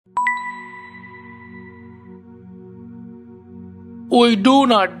We do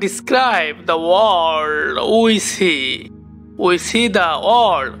not describe the world we see. We see the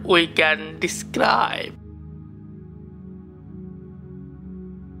world we can describe.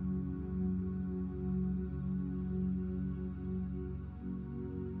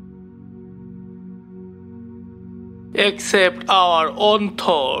 Except our own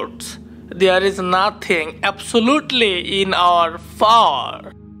thoughts, there is nothing absolutely in our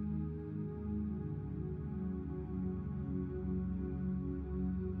power.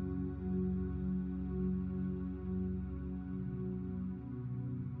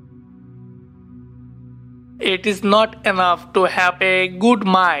 It is not enough to have a good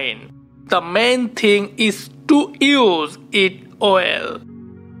mind. The main thing is to use it well.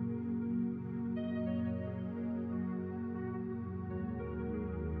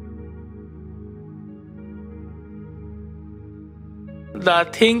 The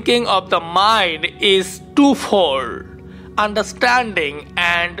thinking of the mind is twofold: understanding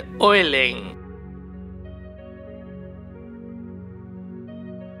and willing.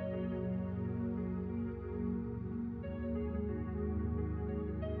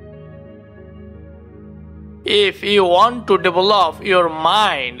 If you want to develop your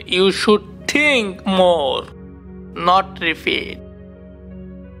mind, you should think more, not repeat.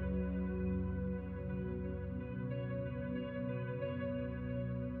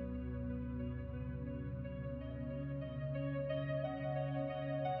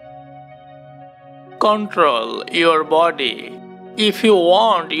 Control your body if you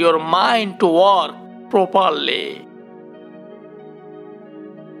want your mind to work properly.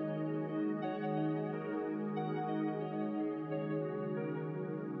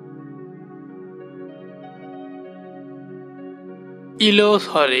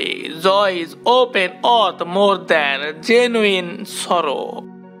 Illusory joy is open earth more than genuine sorrow.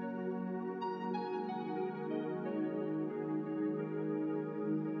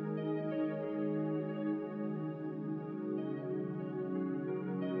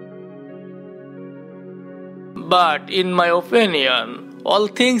 But in my opinion, all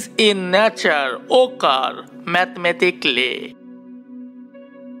things in nature occur mathematically.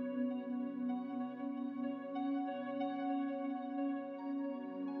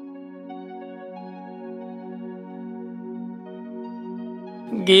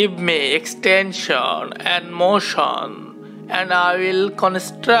 Give me extension and motion, and I will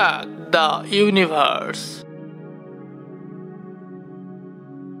construct the universe.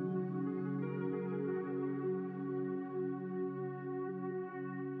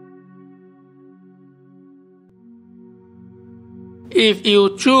 If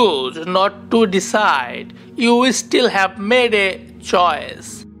you choose not to decide, you will still have made a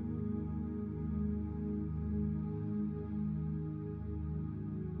choice.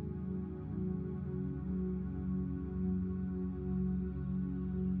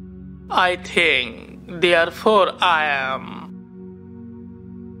 I think, therefore I am.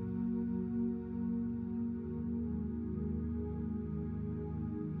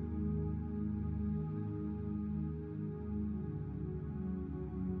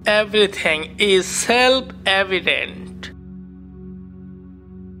 Everything is self-evident.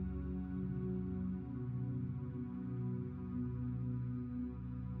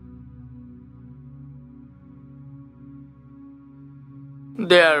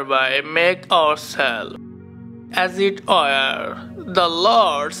 Thereby make ourselves, as it were, the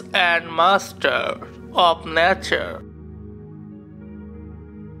lords and masters of nature.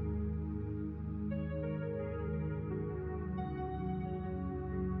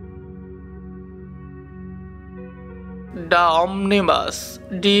 The omnibus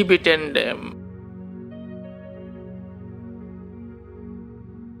dividendum.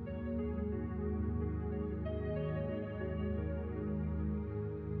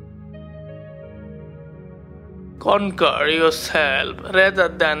 Conquer yourself rather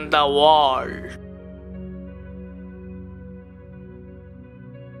than the world.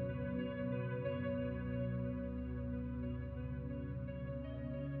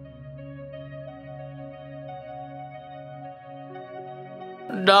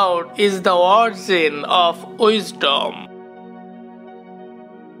 Doubt is the origin of wisdom.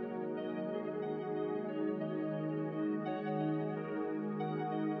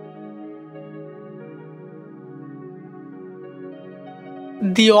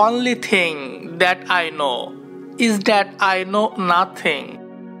 The only thing that I know is that I know nothing.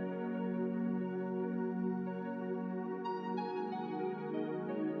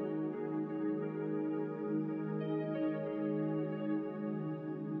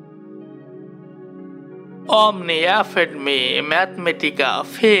 Omni affet me mathematica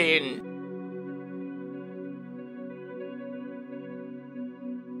fint.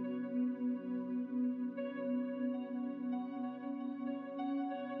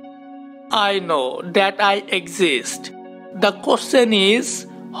 I know that I exist. The question is,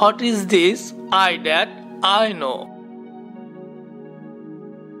 what is this I that I know?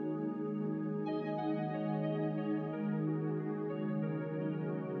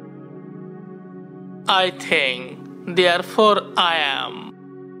 I think, therefore I am.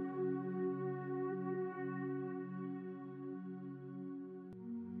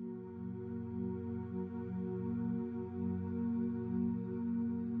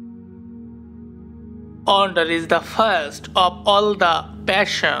 Wonder is the first of all the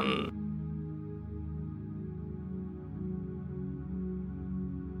passion.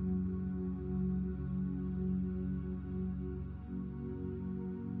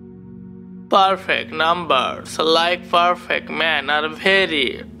 Perfect numbers like perfect men are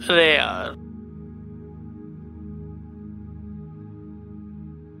very rare.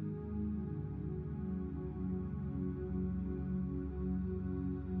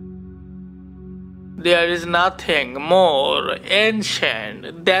 There is nothing more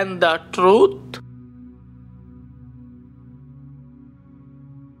ancient than the truth.